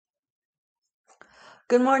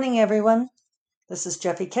Good morning, everyone. This is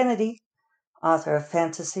Jeffe Kennedy, author of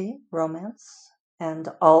fantasy, romance, and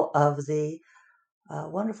all of the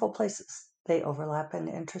wonderful places they overlap and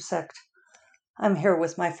intersect. I'm here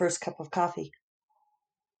with my first cup of coffee.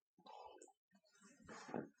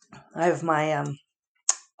 I have my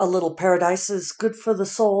A Little Paradise is Good for the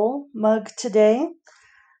Soul mug today.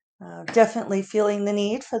 Definitely feeling the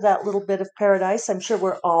need for that little bit of paradise. I'm sure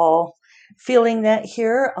we're all feeling that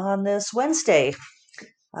here on this Wednesday,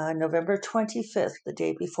 November 25th, the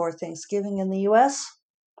day before Thanksgiving in the U.S.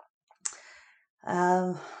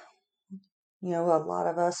 Um, a lot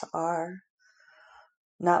of us are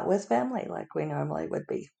not with family like we normally would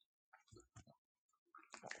be.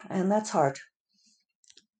 And that's hard.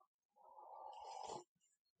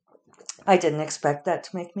 I didn't expect that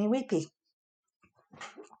to make me weepy.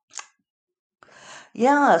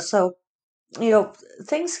 Yeah, so,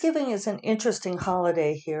 Thanksgiving is an interesting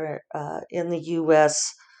holiday here in the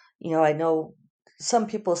U.S. I know some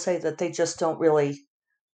people say that they just don't really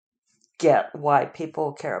get why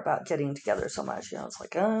people care about getting together so much. It's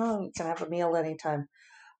like, oh, you can have a meal anytime.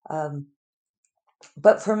 Um,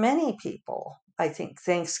 but for many people, I think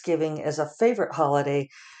Thanksgiving is a favorite holiday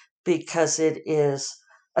because it is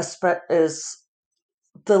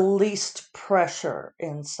the least pressure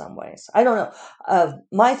in some ways. I don't know.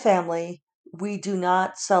 My family, we do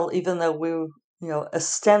not sell, even though we're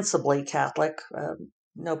ostensibly Catholic.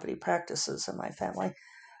 Nobody practices in my family.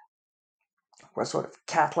 We're sort of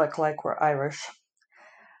Catholic, like we're Irish.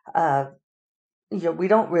 Uh, we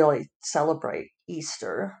don't really celebrate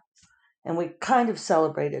Easter, and we kind of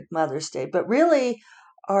celebrated Mother's Day, but really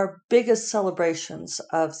our biggest celebrations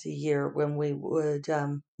of the year when we would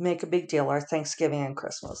make a big deal are Thanksgiving and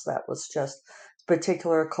Christmas. That was just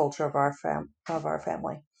particular culture of our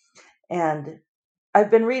family. And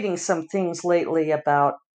I've been reading some things lately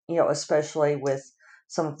about, especially with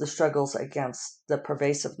some of the struggles against the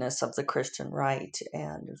pervasiveness of the Christian right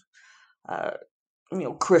and uh,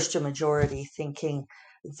 Christian majority thinking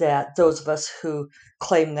that those of us who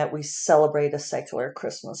claim that we celebrate a secular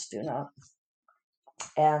Christmas do not.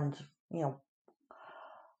 And,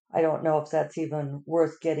 I don't know if that's even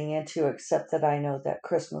worth getting into, except that I know that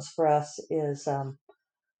Christmas for us is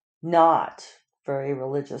not very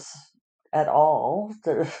religious at all.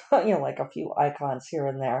 There, like a few icons here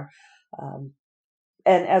and there. Um,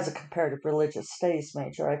 and as a comparative religious studies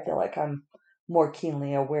major, I feel like I'm more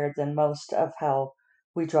keenly aware than most of how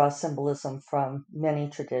we draw symbolism from many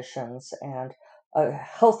traditions, and a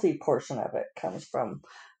healthy portion of it comes from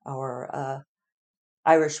our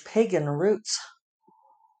Irish pagan roots.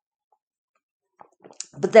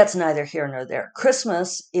 But that's neither here nor there.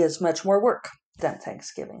 Christmas is much more work than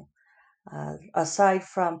Thanksgiving. Aside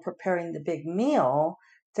from preparing the big meal,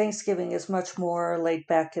 Thanksgiving is much more laid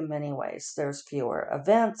back in many ways. There's fewer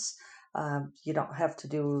events. You don't have to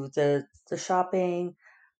do the shopping,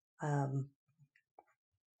 um,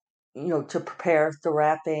 to prepare the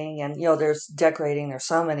wrapping, and there's decorating. There's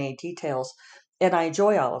so many details, and I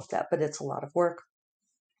enjoy all of that. But it's a lot of work.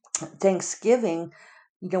 Thanksgiving,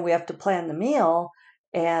 we have to plan the meal,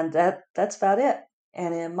 and that's about it.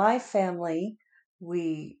 And in my family,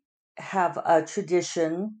 we have a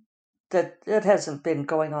tradition that it hasn't been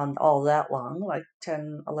going on all that long, like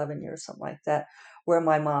 10, 11 years, something like that, where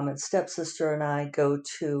my mom and stepsister and I go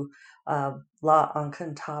to La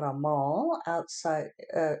Encantada Mall outside,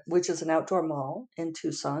 which is an outdoor mall in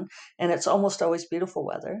Tucson, and it's almost always beautiful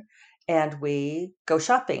weather. And we go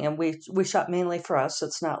shopping, and we shop mainly for us.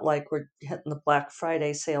 It's not like we're hitting the Black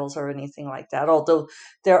Friday sales or anything like that, although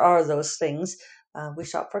there are those things. We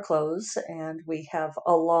shop for clothes, and we have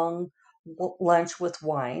a long lunch with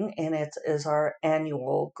wine, and it is our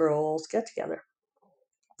annual girls get together.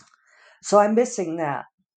 So I'm missing that.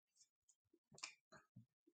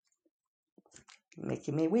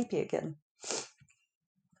 Making me weepy again.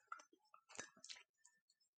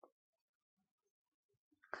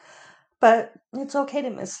 But it's okay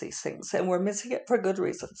to miss these things, and we're missing it for good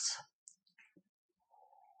reasons.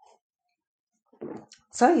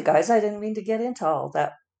 So, you guys, I didn't mean to get into all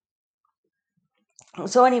that.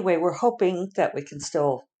 So anyway, we're hoping that we can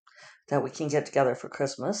get together for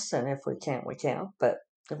Christmas, and if we can't, we can't, but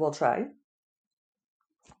we'll try.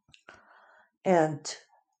 And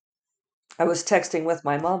I was texting with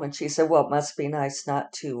my mom, and she said, well, it must be nice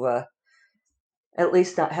not to at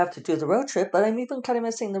least not have to do the road trip, but I'm even kind of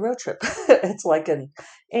missing the road trip. It's like an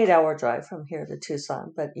 8-hour drive from here to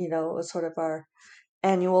Tucson, but it was sort of our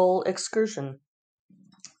annual excursion.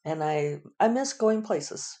 And I miss going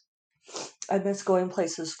places. I miss going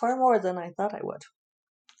places far more than I thought I would.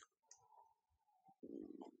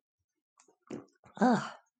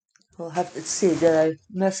 Ah, We'll have to see. Did I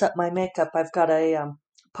mess up my makeup? I've got a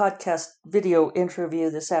podcast video interview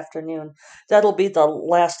this afternoon. That'll be the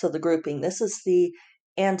last of the grouping. This is the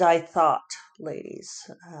And I Thought ladies.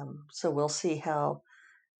 So we'll see how.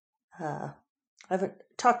 I haven't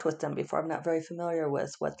talked with them before. I'm not very familiar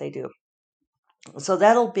with what they do. So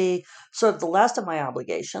that'll be sort of the last of my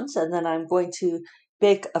obligations. And then I'm going to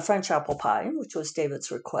bake a French apple pie, which was David's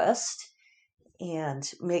request, and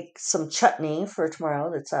make some chutney for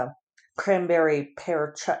tomorrow. That's a cranberry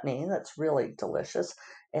pear chutney. That's really delicious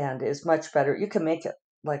and is much better. You can make it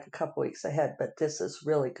like a couple weeks ahead, but this is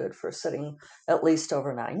really good for sitting at least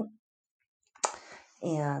overnight.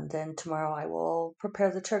 And then tomorrow I will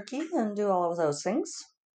prepare the turkey and do all of those things.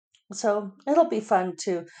 So it'll be fun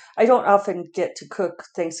to. I don't often get to cook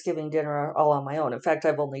Thanksgiving dinner all on my own. In fact,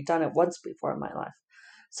 I've only done it once before in my life.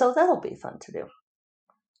 So that'll be fun to do.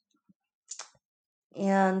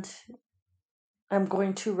 And I'm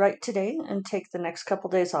going to write today and take the next couple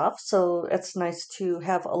days off. So it's nice to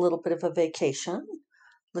have a little bit of a vacation.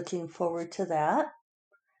 Looking forward to that.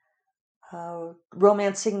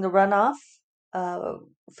 Romancing the Runoff uh,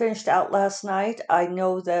 finished out last night. I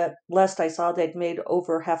know that last I saw they'd made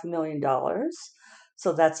over $500,000.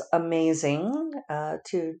 So that's amazing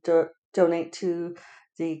to donate to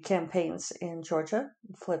the campaigns in Georgia,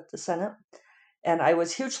 flip the Senate. And I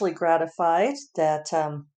was hugely gratified that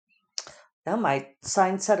my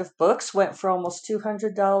signed set of books went for almost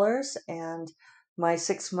 $200, and my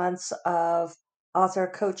 6 months of author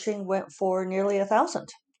coaching went for nearly 1,000.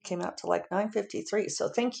 Came out to like $953. So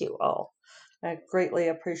thank you all. I greatly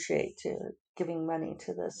appreciate giving money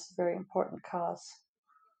to this very important cause.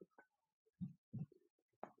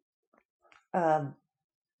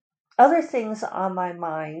 Other things on my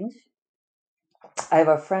mind. I have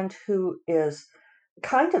a friend who is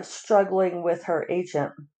kind of struggling with her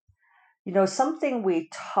agent. Something we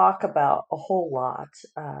talk about a whole lot,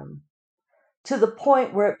 to the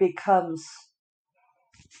point where it becomes,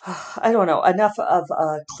 I don't know, enough of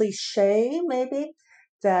a cliche, maybe,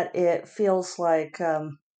 that it feels like,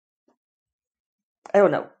 I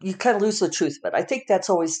don't know, you kind of lose the truth. But I think that's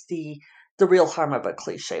always the real harm of a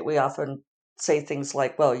cliche. We often say things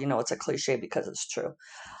like, well, it's a cliche because it's true.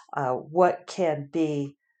 What can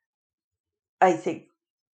be, I think,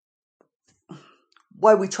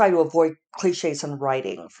 why we try to avoid cliches in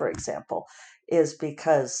writing, for example, is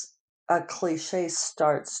because a cliche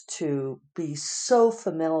starts to be so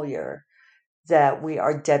familiar that we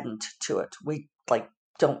are deadened to it. We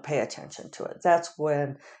don't pay attention to it. That's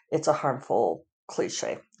when it's a harmful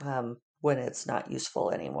cliche, when it's not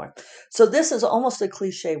useful anymore. So this is almost a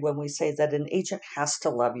cliche when we say that an agent has to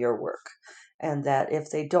love your work, and that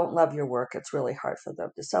if they don't love your work, it's really hard for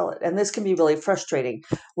them to sell it. And this can be really frustrating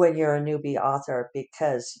when you're a newbie author,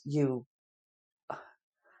 because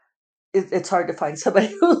it's hard to find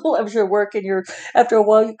somebody who loves your work, and after a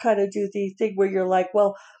while you kind of do the thing where you're like,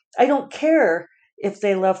 well, I don't care if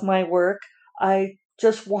they love my work. I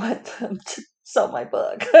just want them to sell my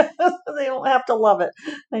book. They don't have to love it.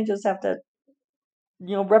 They just have to,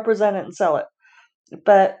 represent it and sell it.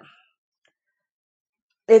 But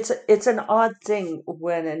it's an odd thing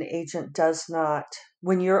when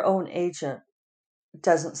when your own agent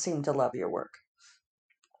doesn't seem to love your work.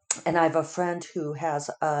 And I have a friend who has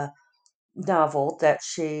a novel that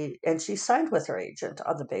she signed with her agent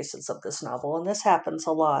on the basis of this novel, and this happens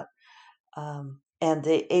a lot. And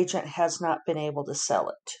the agent has not been able to sell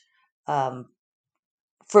it,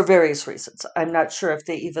 for various reasons. I'm not sure if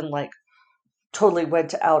they even totally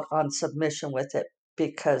went out on submission with it,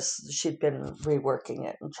 because she'd been reworking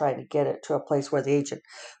it and trying to get it to a place where the agent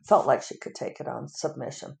felt like she could take it on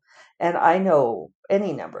submission. And I know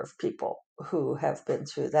any number of people who have been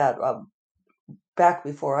through that. Back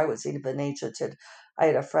before I was even agented, I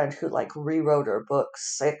had a friend who rewrote her book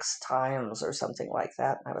 6 times or something like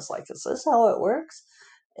that. And I was like, is this how it works?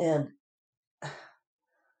 And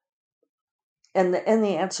the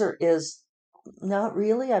answer is not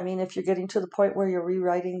really. I mean, if you're getting to the point where you're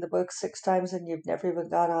rewriting the book 6 times and you've never even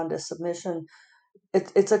gone on to submission,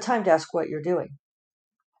 it's a time to ask what you're doing.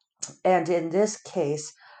 And in this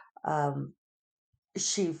case,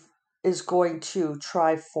 she is going to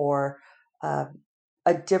try for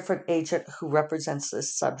a different agent who represents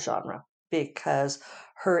this subgenre, because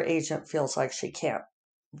her agent feels like she can't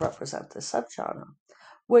represent this subgenre,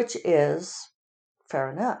 which is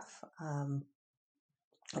fair enough.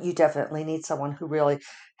 You definitely need someone who really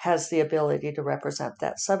has the ability to represent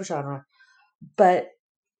that subgenre, but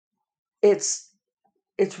it's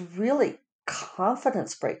really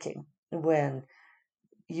confidence breaking when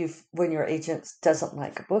your agent doesn't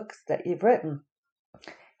like a book that you've written.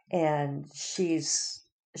 And she's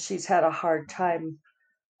she's had a hard time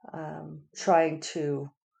trying to.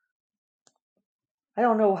 I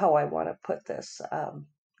don't know how I want to put this.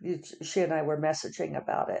 She and I were messaging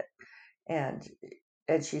about it, and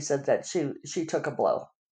she said that she took a blow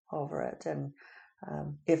over it. And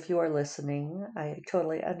if you are listening, I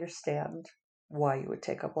totally understand why you would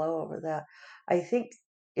take a blow over that. I think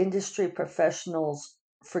industry professionals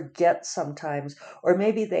forget sometimes, or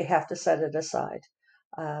maybe they have to set it aside,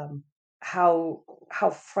 um, how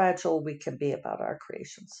fragile we can be about our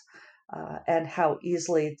creations, and how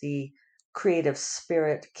easily the creative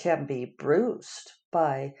spirit can be bruised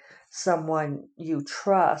by someone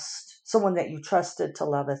that you trusted to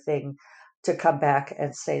love a thing, to come back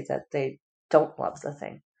and say that they don't love the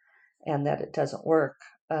thing and that it doesn't work.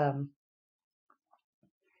 Um,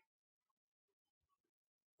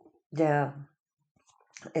 yeah,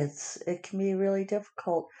 it can be really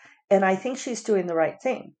difficult. And I think she's doing the right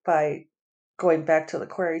thing by going back to the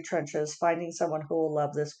query trenches, finding someone who will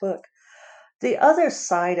love this book. The other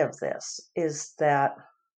side of this is that,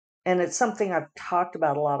 and it's something I've talked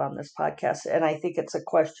about a lot on this podcast, and I think it's a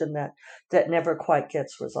question that never quite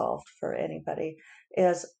gets resolved for anybody,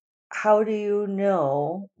 is how do you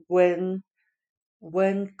know when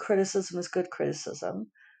criticism is good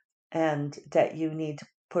criticism, and that you need to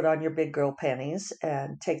put on your big girl panties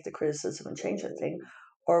and take the criticism and change the thing,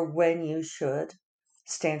 or when you should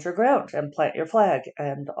stand your ground and plant your flag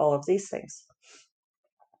and all of these things.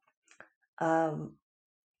 Um,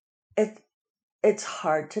 it it's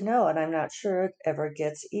hard to know, and I'm not sure it ever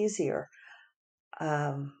gets easier.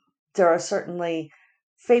 Um, there are certainly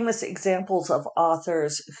famous examples of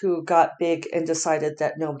authors who got big and decided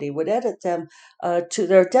that nobody would edit them, to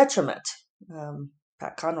their detriment.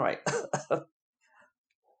 Pat Conroy.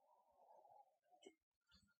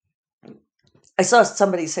 I saw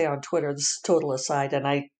somebody say on Twitter, this is total aside,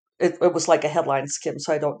 and it was like a headline skim,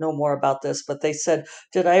 so I don't know more about this, but they said,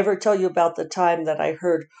 "Did I ever tell you about the time that I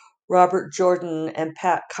heard Robert Jordan and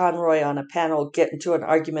Pat Conroy on a panel get into an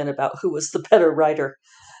argument about who was the better writer?"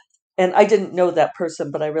 And I didn't know that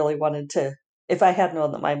person, but I really wanted to. If I had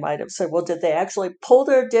known them, I might have said, "Well, did they actually pull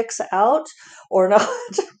their dicks out or not?"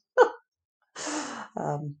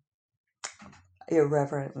 um,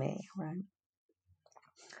 Irreverent me, right?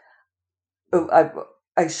 Oh,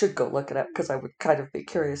 I should go look it up because I would kind of be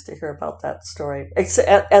curious to hear about that story.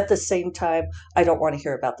 At the same time, I don't want to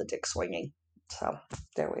hear about the dick swinging. So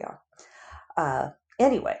there we are. Uh,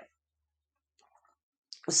 anyway,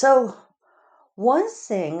 so one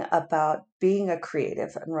thing about being a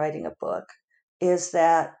creative and writing a book is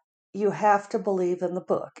that you have to believe in the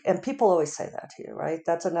book. And people always say that to you, right?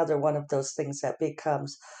 That's another one of those things that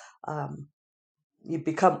becomes, um, you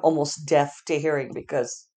become almost deaf to hearing,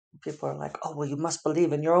 because people are like, "Oh, well, you must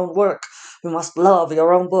believe in your own work. You must love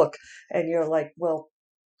your own book." And you're like, "Well,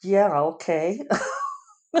 yeah, okay."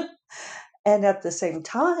 And at the same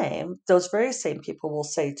time, those very same people will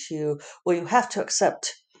say to you, "Well, you have to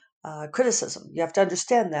accept criticism. You have to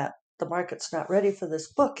understand that the market's not ready for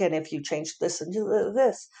this book. And if you change this and do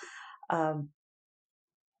this," um,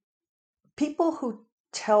 people who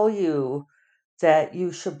tell you that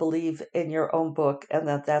you should believe in your own book and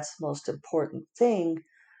that that's the most important thing,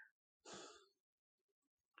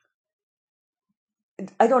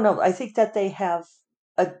 I don't know. I think that they have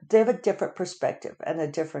a different perspective and a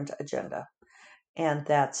different agenda, and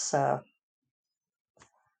that's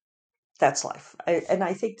life. And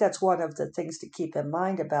I think that's one of the things to keep in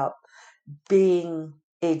mind about being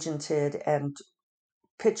agented and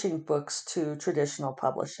pitching books to traditional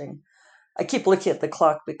publishing. I keep looking at the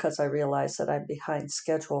clock because I realize that I'm behind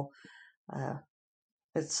schedule. Uh,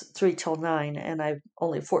 it's 3 till 9, and I'm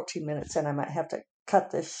only 14 minutes in. I might have to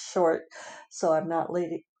cut this short so I'm not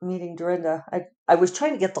late meeting Dorinda. I was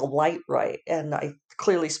trying to get the light right, and I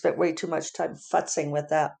clearly spent way too much time futzing with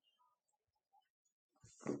that.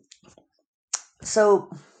 So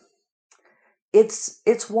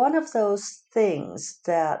it's one of those things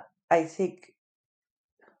that I think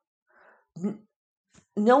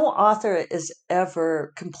no author is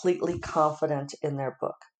ever completely confident in their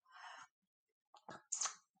book.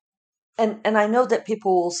 And I know that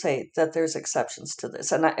people will say that there's exceptions to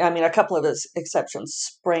this. And I mean, a couple of exceptions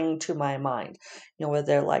spring to my mind, where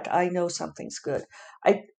they're like, "I know something's good."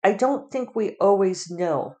 I don't think we always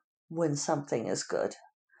know when something is good.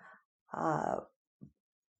 Uh,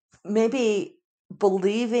 Maybe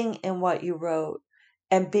believing in what you wrote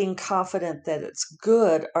and being confident that it's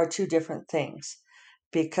good are two different things.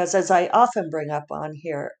 Because as I often bring up on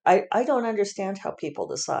here, I don't understand how people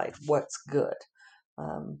decide what's good.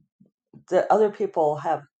 Um, the other people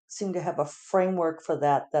have seem to have a framework for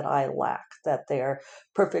that I lack, that they're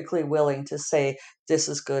perfectly willing to say this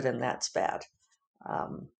is good and that's bad.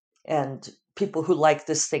 Um, and people who like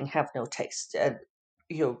this thing have no taste. And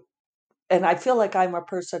you know, and I feel like I'm a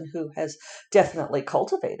person who has definitely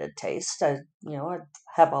cultivated taste. I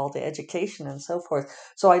have all the education and so forth.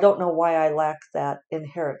 So I don't know why I lack that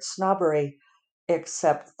inherent snobbery,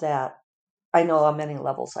 except that I know on many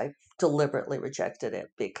levels I deliberately rejected it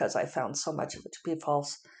because I found so much of it to be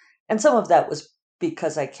false. And some of that was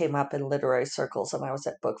because I came up in literary circles and I was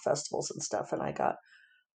at book festivals and stuff, and I got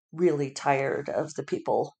really tired of the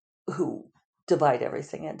people who divide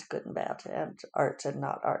everything into good and bad and art and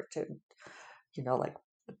not art. And, like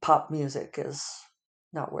pop music is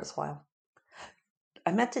not worthwhile.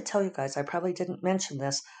 I meant to tell you guys, I probably didn't mention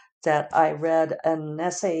this, that I read an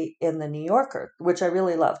essay in the New Yorker, which I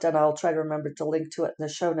really loved, and I'll try to remember to link to it in the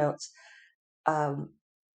show notes. Um,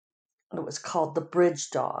 it was called The Bridge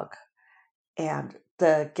Dog. And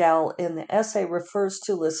the gal in the essay refers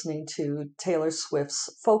to listening to Taylor Swift's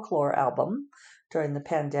Folklore album during the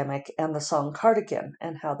pandemic and the song Cardigan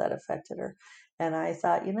and how that affected her. And I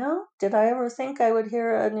thought, did I ever think I would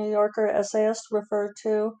hear a New Yorker essayist refer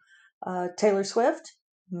to Taylor Swift?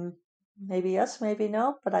 Maybe yes, maybe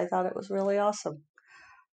no, but I thought it was really awesome.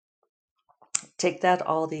 Take that,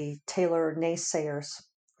 all the Taylor naysayers.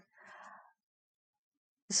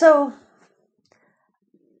 So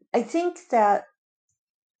I think that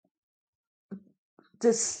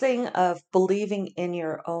this thing of believing in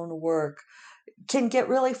your own work can get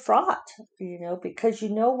really fraught, because you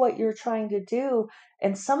know what you're trying to do.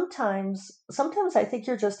 And sometimes I think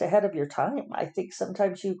you're just ahead of your time. I think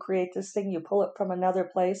sometimes you create this thing, you pull it from another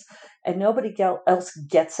place, and nobody else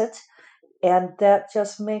gets it. And that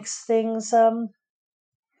just makes things,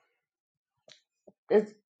 it,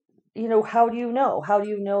 how do you know? How do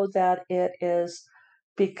you know that it is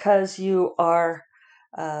because you are,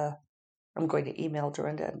 uh, I'm going to email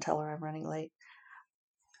Dorinda and tell her I'm running late.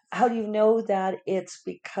 How do you know that it's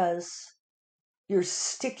because you're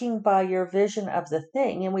sticking by your vision of the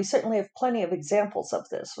thing? And we certainly have plenty of examples of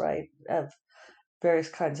this, right? Of various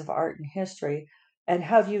kinds of art and history. And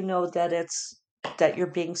how do you know that that you're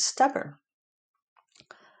being stubborn?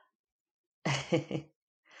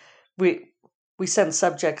 we we send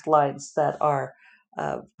subject lines that are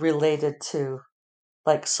related to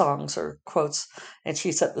like songs or quotes, and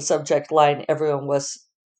she sent the subject line, everyone was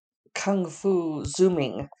kung fu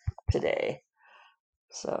zooming today.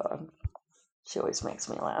 So she always makes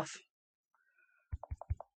me laugh.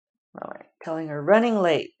 All right, telling her running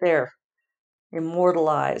late. There,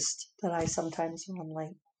 immortalized that I sometimes run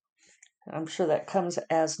late. I'm sure that comes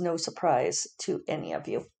as no surprise to any of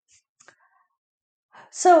you.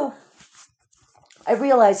 So I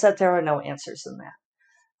realize that there are no answers in that.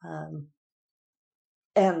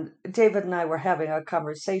 And David and I were having a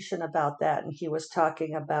conversation about that, and he was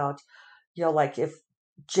talking about, like if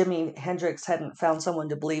Jimi Hendrix hadn't found someone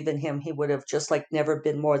to believe in him, he would have just like never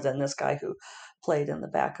been more than this guy who played in the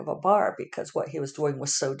back of a bar because what he was doing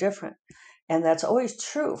was so different. And that's always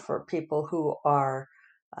true for people who are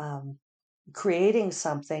creating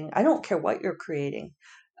something. I don't care what you're creating.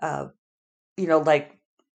 Like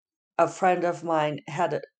a friend of mine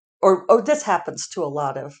had a, or this happens to a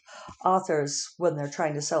lot of authors when they're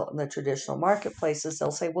trying to sell it in the traditional marketplaces.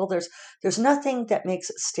 They'll say, well, there's nothing that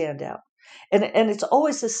makes it stand out. And it's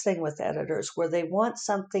always this thing with editors where they want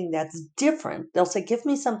something that's different. They'll say, give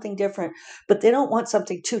me something different, but they don't want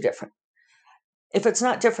something too different. If it's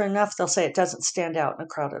not different enough, they'll say it doesn't stand out in a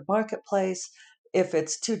crowded marketplace. If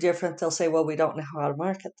it's too different, they'll say, well, we don't know how to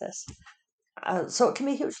market this. So it can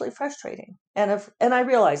be hugely frustrating. And I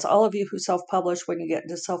realize all of you who self-publish, when you get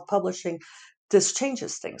into self-publishing, this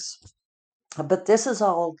changes things. But this is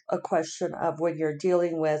all a question of when you're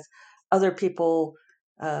dealing with other people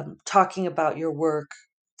talking about your work,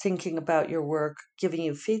 thinking about your work, giving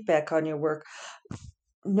you feedback on your work,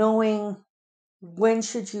 knowing when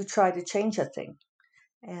should you try to change a thing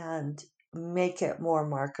and make it more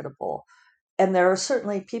marketable. And there are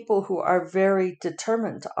certainly people who are very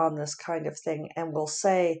determined on this kind of thing and will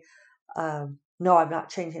say, no, I'm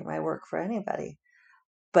not changing my work for anybody.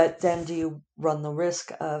 But then do you run the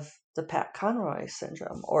risk of the Pat Conroy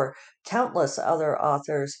syndrome or countless other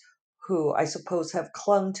authors who I suppose have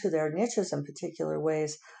clung to their niches in particular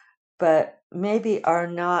ways, but maybe are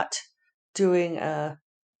not doing a.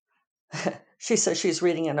 She says she's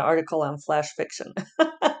reading an article on flash fiction.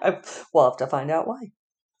 We'll have to find out why.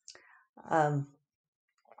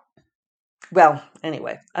 Well,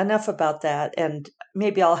 anyway, enough about that. And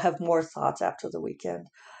maybe I'll have more thoughts after the weekend.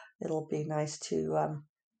 It'll be nice to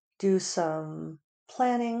do some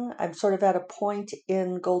planning. I'm sort of at a point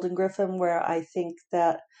in Golden Griffin where I think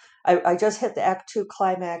that I just hit the Act 2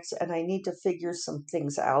 climax and I need to figure some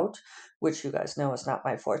things out, which you guys know is not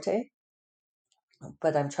my forte.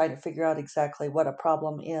 But I'm trying to figure out exactly what a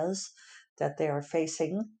problem is that they are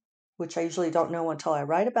facing, which I usually don't know until I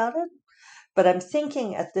write about it. But I'm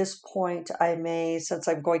thinking at this point, I may, since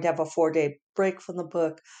I'm going to have a 4-day break from the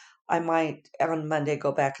book, I might on Monday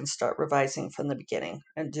go back and start revising from the beginning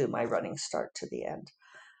and do my running start to the end.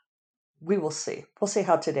 We will see. We'll see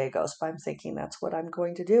how today goes, but I'm thinking that's what I'm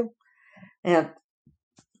going to do. And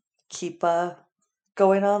keep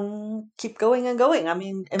going on, keep going and going. I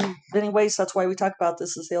mean, in many ways, that's why we talk about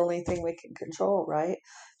this is the only thing we can control, right?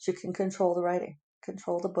 You can control the writing,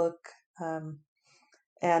 control the book.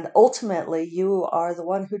 And ultimately, you are the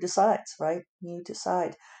one who decides, right? You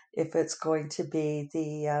decide if it's going to be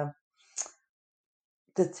the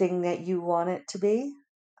thing that you want it to be.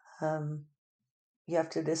 You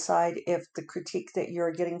have to decide if the critique that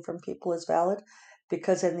you're getting from people is valid,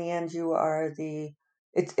 because in the end, you are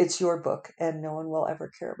it's your book, and no one will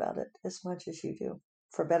ever care about it as much as you do,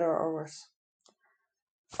 for better or worse.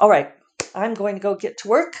 All right, I'm going to go get to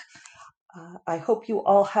work. I hope you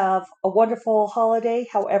all have a wonderful holiday,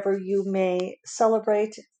 however you may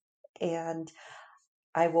celebrate. And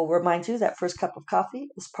I will remind you that First Cup of Coffee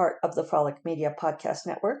is part of the Frolic Media Podcast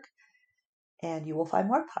Network. And you will find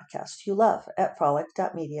more podcasts you love at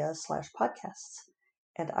frolic.media/podcasts.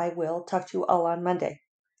 And I will talk to you all on Monday.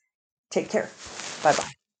 Take care.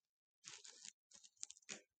 Bye-bye.